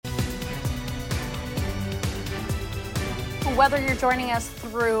Whether you're joining us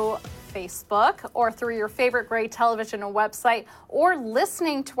through Facebook or through your favorite Gray Television website or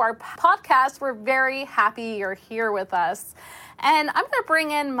listening to our podcast, we're very happy you're here with us. And I'm going to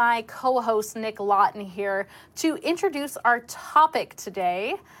bring in my co-host, Nick Lawton, here to introduce our topic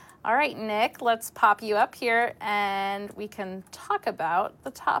today. All right, Nick, let's pop you up here and we can talk about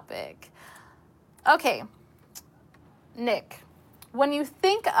the topic. Okay, Nick, when you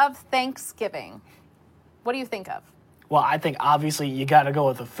think of Thanksgiving, what do you think of? Well, I think obviously you got to go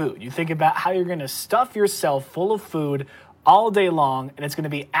with the food. You think about how you're going to stuff yourself full of food all day long, and it's going to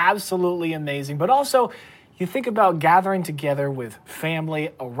be absolutely amazing. But also, you think about gathering together with family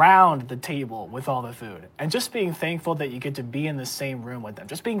around the table with all the food, and just being thankful that you get to be in the same room with them.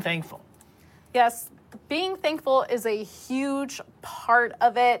 Just being thankful. Yes, being thankful is a huge part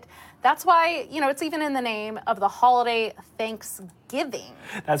of it. That's why, it's even in the name of the holiday Thanksgiving.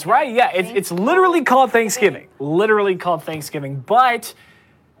 That's right. Yeah, it's literally called Thanksgiving. Literally called Thanksgiving. But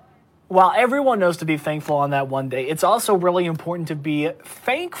while everyone knows to be thankful on that one day, it's also really important to be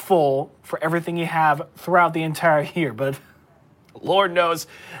thankful for everything you have throughout the entire year. But Lord knows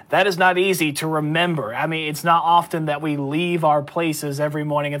that is not easy to remember. I mean, it's not often that we leave our places every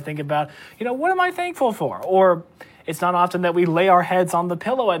morning and think about, what am I thankful for? Or it's not often that we lay our heads on the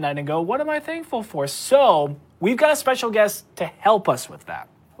pillow at night and go, what am I thankful for? So we've got a special guest to help us with that.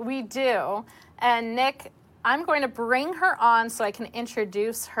 We do. And Nick, I'm going to bring her on so I can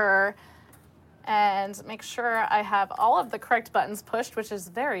introduce her and make sure I have all of the correct buttons pushed, which is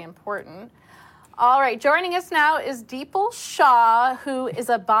very important. All right, joining us now is Deepal Shah, who is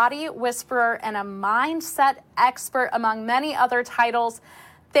a body whisperer and a mindset expert, among many other titles.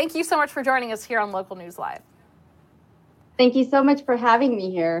 Thank you so much for joining us here on Local News Live. Thank you so much for having me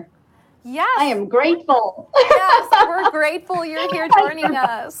here. Yes. I am grateful. Yes, we're grateful you're here joining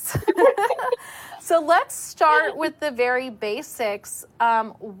us. So let's start with the very basics.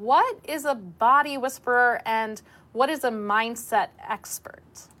 What is a body whisperer and what is a mindset expert?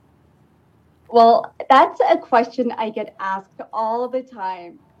 Well, that's a question I get asked all the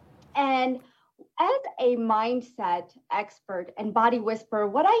time. And as a mindset expert and body whisperer,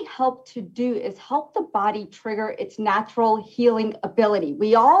 what I help to do is help the body trigger its natural healing ability.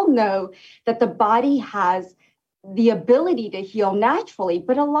 We all know that the body has the ability to heal naturally,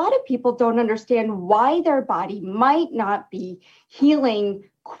 but a lot of people don't understand why their body might not be healing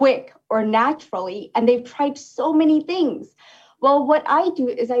quick or naturally, and they've tried so many things. Well, what I do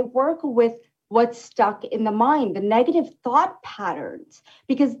is I work with what's stuck in the mind, the negative thought patterns,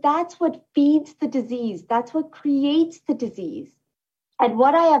 because that's what feeds the disease. That's what creates the disease. And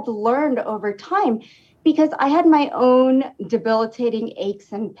what I have learned over time, because I had my own debilitating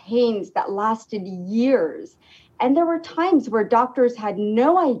aches and pains that lasted years. And there were times where doctors had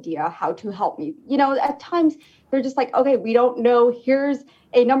no idea how to help me. At times they're just like, okay, we don't know, here's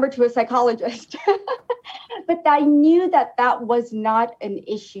a number to a psychologist. But I knew that was not an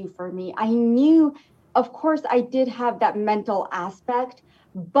issue for me. I knew, of course, I did have that mental aspect,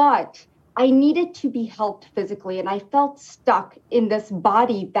 but I needed to be helped physically. And I felt stuck in this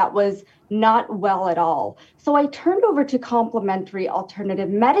body that was not well at all. So I turned over to complementary alternative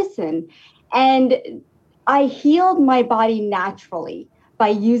medicine, and I healed my body naturally by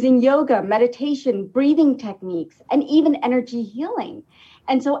using yoga, meditation, breathing techniques, and even energy healing.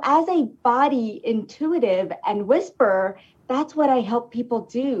 And so as a body intuitive and whisperer, that's what I help people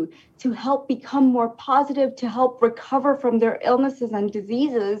do, to help become more positive, to help recover from their illnesses and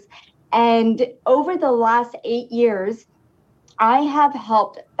diseases. And over the last 8 years, I have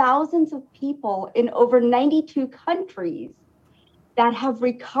helped thousands of people in over 92 countries that have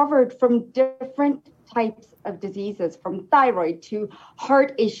recovered from different types of diseases, from thyroid to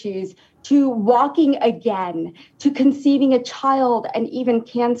heart issues, to walking again, to conceiving a child, and even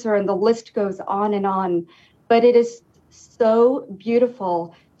cancer, and the list goes on and on. But it is so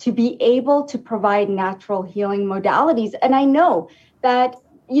beautiful to be able to provide natural healing modalities. And I know that,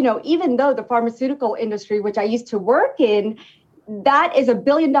 even though the pharmaceutical industry, which I used to work in, that is $1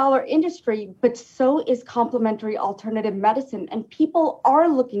 billion industry, but so is complementary alternative medicine. And people are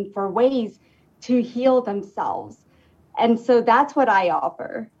looking for ways to heal themselves. And so that's what I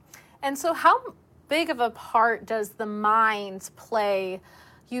offer. And so how big of a part does the mind play?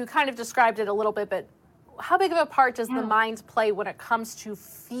 You kind of described it a little bit, but how big of a part does the mind play when it comes to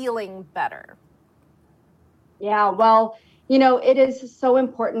feeling better? Yeah, well, it is so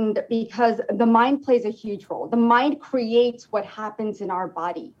important because the mind plays a huge role. The mind creates what happens in our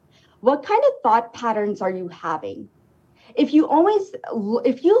body. What kind of thought patterns are you having? If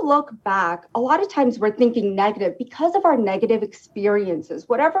you look back, a lot of times we're thinking negative because of our negative experiences,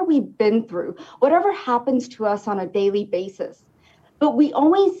 whatever we've been through, whatever happens to us on a daily basis. But we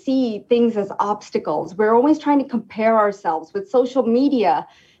always see things as obstacles. We're always trying to compare ourselves with social media.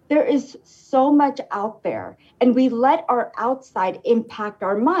 There is so much out there, and we let our outside impact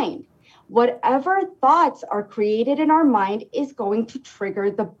our mind. Whatever thoughts are created in our mind is going to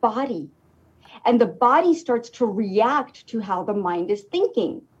trigger the body. And the body starts to react to how the mind is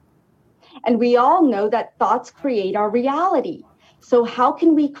thinking. And we all know that thoughts create our reality. So how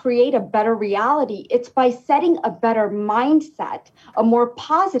can we create a better reality? It's by setting a better mindset, a more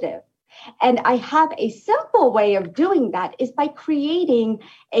positive. And I have a simple way of doing that is by creating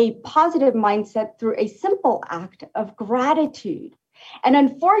a positive mindset through a simple act of gratitude. And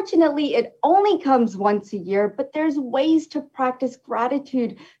unfortunately, it only comes once a year, but there's ways to practice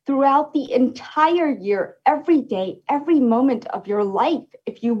gratitude throughout the entire year, every day, every moment of your life,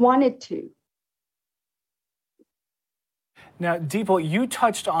 if you wanted to. Now, Deepal, you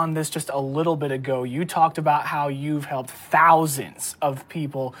touched on this just a little bit ago. You talked about how you've helped thousands of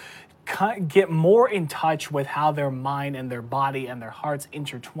people get more in touch with how their mind and their body and their hearts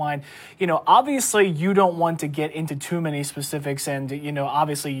intertwine. Obviously you don't want to get into too many specifics, and,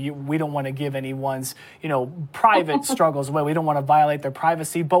 obviously we don't want to give anyone's, private struggles away. We don't want to violate their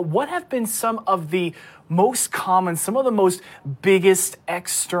privacy. But what have been some of the most common, some of the most biggest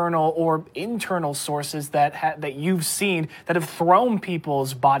external or internal sources that you've seen that have thrown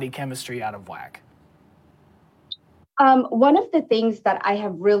people's body chemistry out of whack? One of the things that I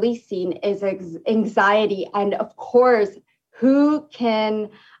have really seen is anxiety. And of course, who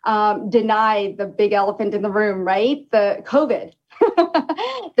can deny the big elephant in the room, right? The COVID.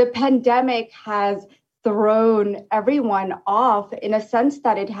 The pandemic has thrown everyone off in a sense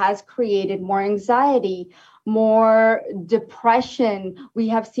that it has created more anxiety, more depression. We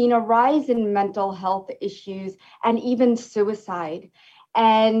have seen a rise in mental health issues and even suicide.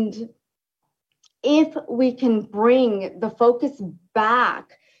 And if we can bring the focus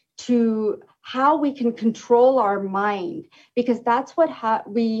back to how we can control our mind, because that's what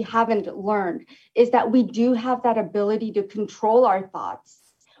we haven't learned, is that we do have that ability to control our thoughts.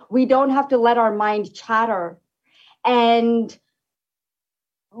 We don't have to let our mind chatter. And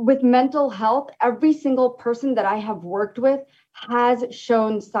with mental health, every single person that I have worked with has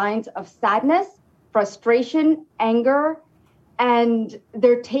shown signs of sadness, frustration, anger, and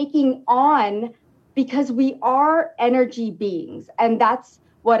they're taking on, because we are energy beings. And that's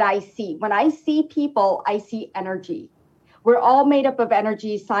what I see. When I see people, I see energy. We're all made up of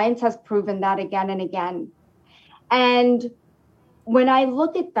energy. Science has proven that again and again. And when I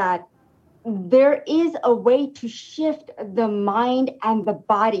look at that, there is a way to shift the mind and the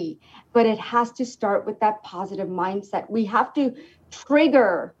body, but it has to start with that positive mindset. We have to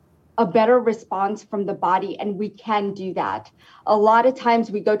trigger a better response from the body, and we can do that. A lot of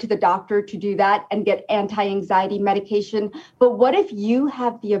times we go to the doctor to do that and get anti-anxiety medication, but what if you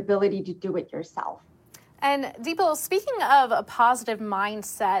have the ability to do it yourself? And Deepal, speaking of a positive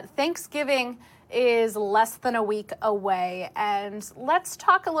mindset, Thanksgiving is less than a week away, and let's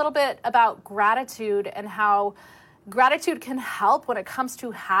talk a little bit about gratitude and how gratitude can help when it comes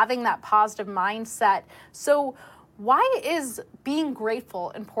to having that positive mindset. So why is being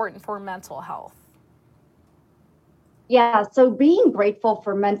grateful important for mental health? Yeah, so being grateful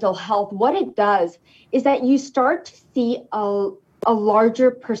for mental health, what it does is that you start to see a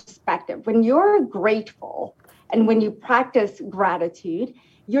larger perspective. When you're grateful and when you practice gratitude,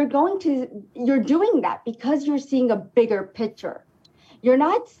 you're doing that because you're seeing a bigger picture. You're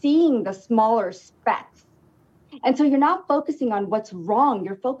not seeing the smaller specks. And so you're not focusing on what's wrong.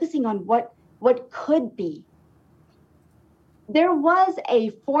 You're focusing on what could be. There was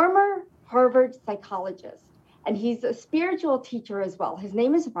a former Harvard psychologist, and he's a spiritual teacher as well. His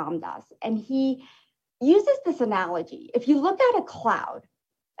name is Ram Dass, and he uses this analogy. If you look at a cloud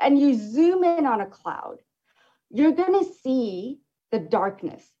and you zoom in on a cloud, you're going to see the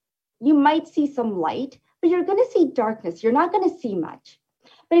darkness. You might see some light, but you're going to see darkness. You're not going to see much.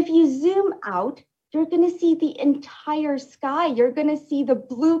 But if you zoom out, you're going to see the entire sky. You're going to see the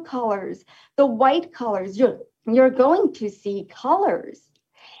blue colors, the white colors. You're going to see colors.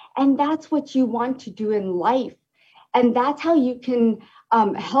 And that's what you want to do in life. And that's how you can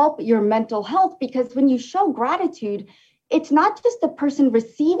help your mental health, because when you show gratitude, it's not just the person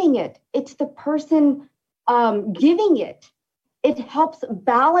receiving it, it's the person giving it. It helps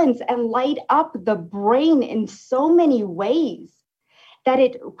balance and light up the brain in so many ways that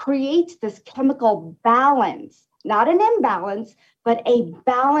it creates this chemical balance, not an imbalance, but a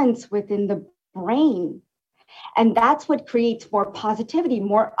balance within the brain. And that's what creates more positivity,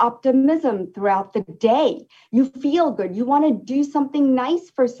 more optimism throughout the day. You feel good. You want to do something nice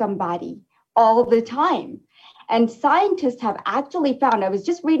for somebody all the time. And scientists have actually found, I was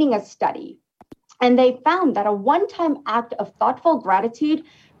just reading a study, and they found that a one-time act of thoughtful gratitude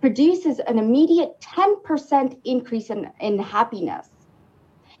produces an immediate 10% increase in happiness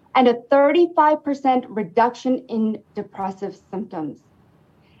and a 35% reduction in depressive symptoms.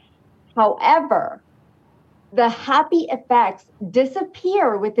 However, the happy effects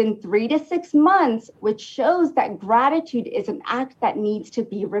disappear within 3 to 6 months, which shows that gratitude is an act that needs to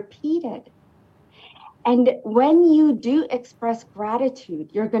be repeated. And when you do express gratitude,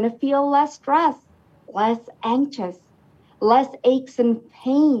 you're going to feel less stress, less anxious, less aches and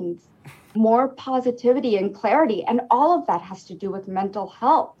pains, more positivity and clarity. And all of that has to do with mental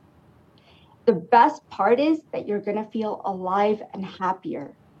health. The best part is that you're going to feel alive and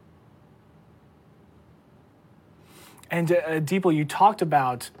happier. And Deepal, you talked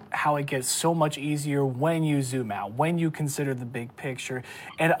about how it gets so much easier when you zoom out, when you consider the big picture.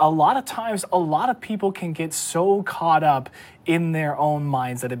 And a lot of times, a lot of people can get so caught up in their own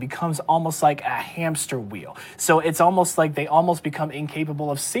minds that it becomes almost like a hamster wheel. So it's almost like they almost become incapable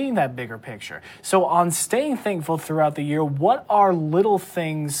of seeing that bigger picture. So on staying thankful throughout the year, what are little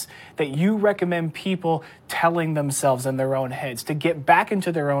things that you recommend people telling themselves in their own heads to get back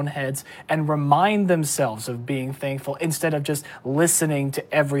into their own heads and remind themselves of being thankful instead of just listening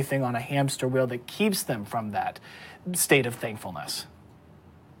to everything on a hamster wheel that keeps them from that state of thankfulness?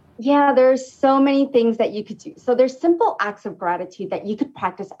 Yeah, there's so many things that you could do. So there's simple acts of gratitude that you could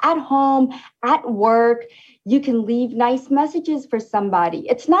practice at home, at work. You can leave nice messages for somebody.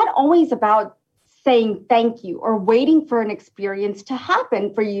 It's not always about saying thank you or waiting for an experience to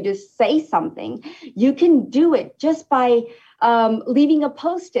happen for you to say something. You can do it just by leaving a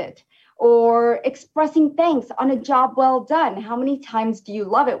Post-it or expressing thanks on a job well done. How many times do you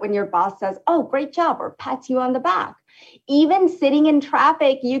love it when your boss says, "Oh, great job," or pats you on the back? Even sitting in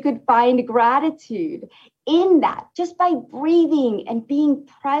traffic, you could find gratitude in that just by breathing and being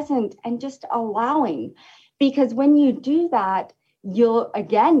present and just allowing. Because when you do that, you're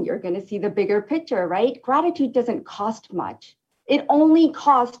going to see the bigger picture, right? Gratitude doesn't cost much. It only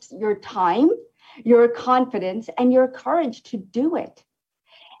costs your time, your confidence, and your courage to do it.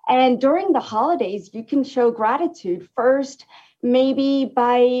 And during the holidays, you can show gratitude first, maybe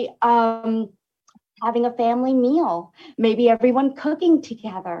by having a family meal, maybe everyone cooking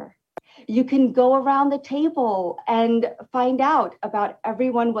together. You can go around the table and find out about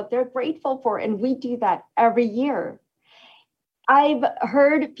everyone what they're grateful for. And we do that every year. I've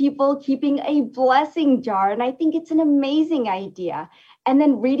heard people keeping a blessing jar, and I think it's an amazing idea. And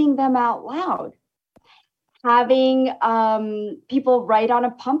then reading them out loud. Having people write on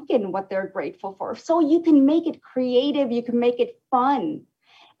a pumpkin what they're grateful for. So you can make it creative, you can make it fun.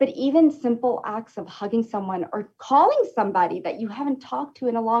 But even simple acts of hugging someone or calling somebody that you haven't talked to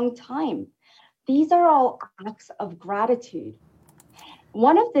in a long time, these are all acts of gratitude.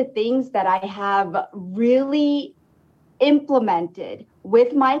 One of the things that I have really implemented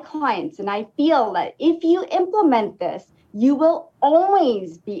with my clients, and I feel that if you implement this, you will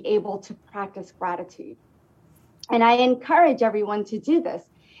always be able to practice gratitude. And I encourage everyone to do this,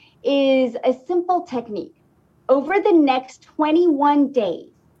 is a simple technique. Over the next 21 days,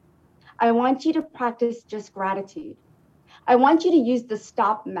 I want you to practice just gratitude. I want you to use the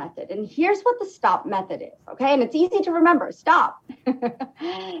STOP method. And here's what the STOP method is, okay? And it's easy to remember, stop.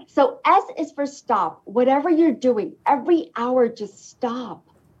 So S is for stop. Whatever you're doing, every hour, just stop.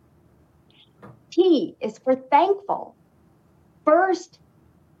 T is for thankful.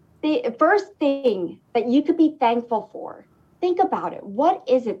 The first thing that you could be thankful for, think about it. What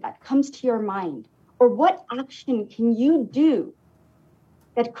is it that comes to your mind? Or what action can you do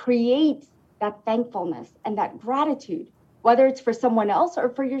that creates that thankfulness and that gratitude, whether it's for someone else or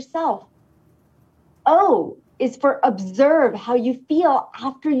for yourself? O is for observe how you feel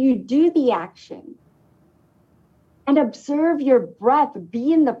after you do the action. And observe your breath,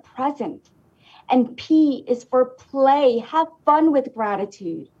 be in the present. And P is for play, have fun with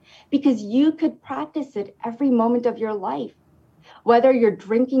gratitude, because you could practice it every moment of your life. Whether you're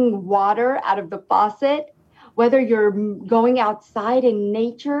drinking water out of the faucet, whether you're going outside in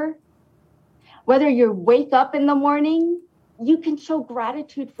nature, whether you wake up in the morning, you can show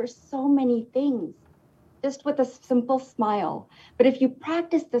gratitude for so many things, just with a simple smile. But if you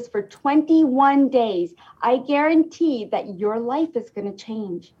practice this for 21 days, I guarantee that your life is going to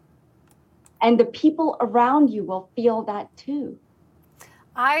change. And the people around you will feel that too.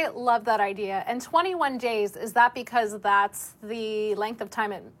 I love that idea. And 21 days, is that because that's the length of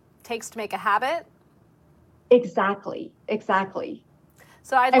time it takes to make a habit? Exactly.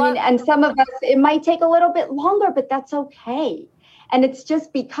 So I mean, and some of us, it might take a little bit longer, but that's okay. And it's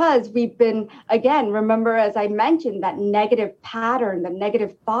just because we've been, again, remember, as I mentioned, that negative pattern, the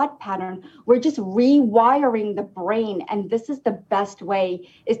negative thought pattern, we're just rewiring the brain. And this is the best way,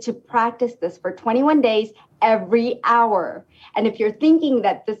 is to practice this for 21 days, every hour. And if you're thinking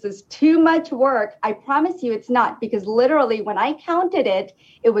that this is too much work, I promise you it's not, because literally when I counted it,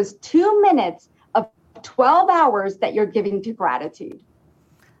 it was 2 minutes of 12 hours that you're giving to gratitude.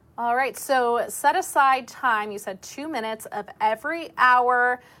 All right, so set aside time. You said 2 minutes of every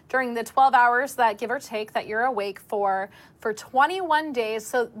hour during the 12 hours that, give or take, that you're awake for 21 days.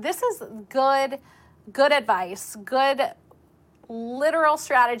 So this is good advice, good literal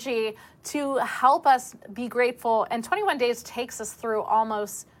strategy to help us be grateful. And 21 days takes us through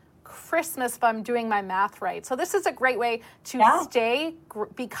almost Christmas, if I'm doing my math right. So this is a great way to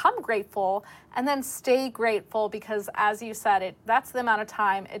become grateful and then stay grateful, because as you said, that's the amount of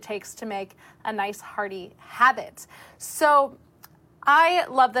time it takes to make a nice hearty habit. So I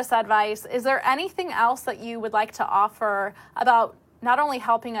love this advice. Is there anything else that you would like to offer about not only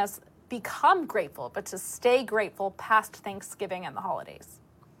helping us become grateful, but to stay grateful past Thanksgiving and the holidays?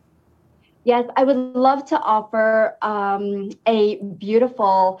 Yes, I would love to offer a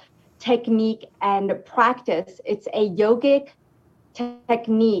beautiful technique and practice. It's a yogic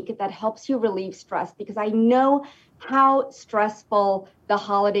technique that helps you relieve stress, because I know how stressful the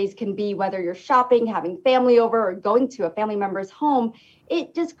holidays can be, whether you're shopping, having family over, or going to a family member's home.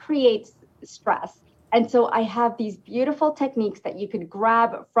 It just creates stress. And so I have these beautiful techniques that you could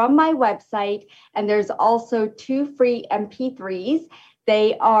grab from my website. And there's also 2 free MP3s.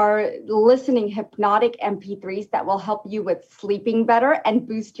 They are listening hypnotic MP3s that will help you with sleeping better and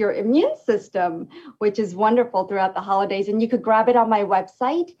boost your immune system, which is wonderful throughout the holidays. And you could grab it on my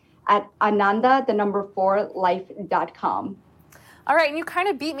website at ananda4life.com. All right, and you kind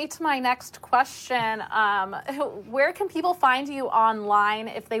of beat me to my next question. Where can people find you online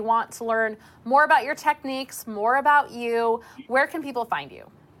if they want to learn more about your techniques, more about you? Where can people find you?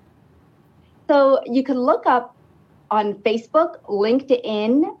 So you can look up on Facebook,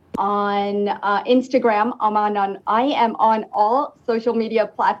 LinkedIn, on Instagram. I am on all social media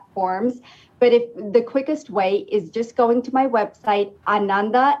platforms. But if the quickest way is just going to my website,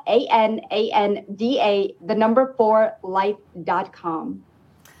 Ananda, ANANDA, 4life.com.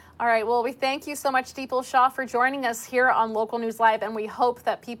 All right. Well, we thank you so much, Deepal Shah, for joining us here on Local News Live. And we hope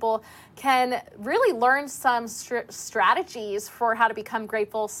that people can really learn some strategies for how to become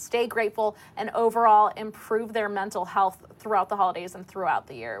grateful, stay grateful, and overall improve their mental health throughout the holidays and throughout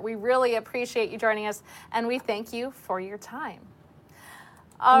the year. We really appreciate you joining us, and we thank you for your time.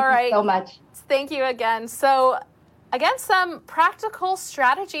 All right. Thank you so much. Thank you again. So, again, some practical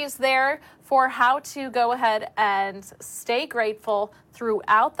strategies there for how to go ahead and stay grateful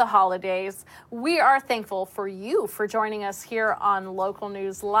throughout the holidays. We are thankful for you for joining us here on Local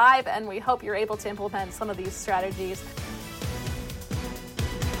News Live, and we hope you're able to implement some of these strategies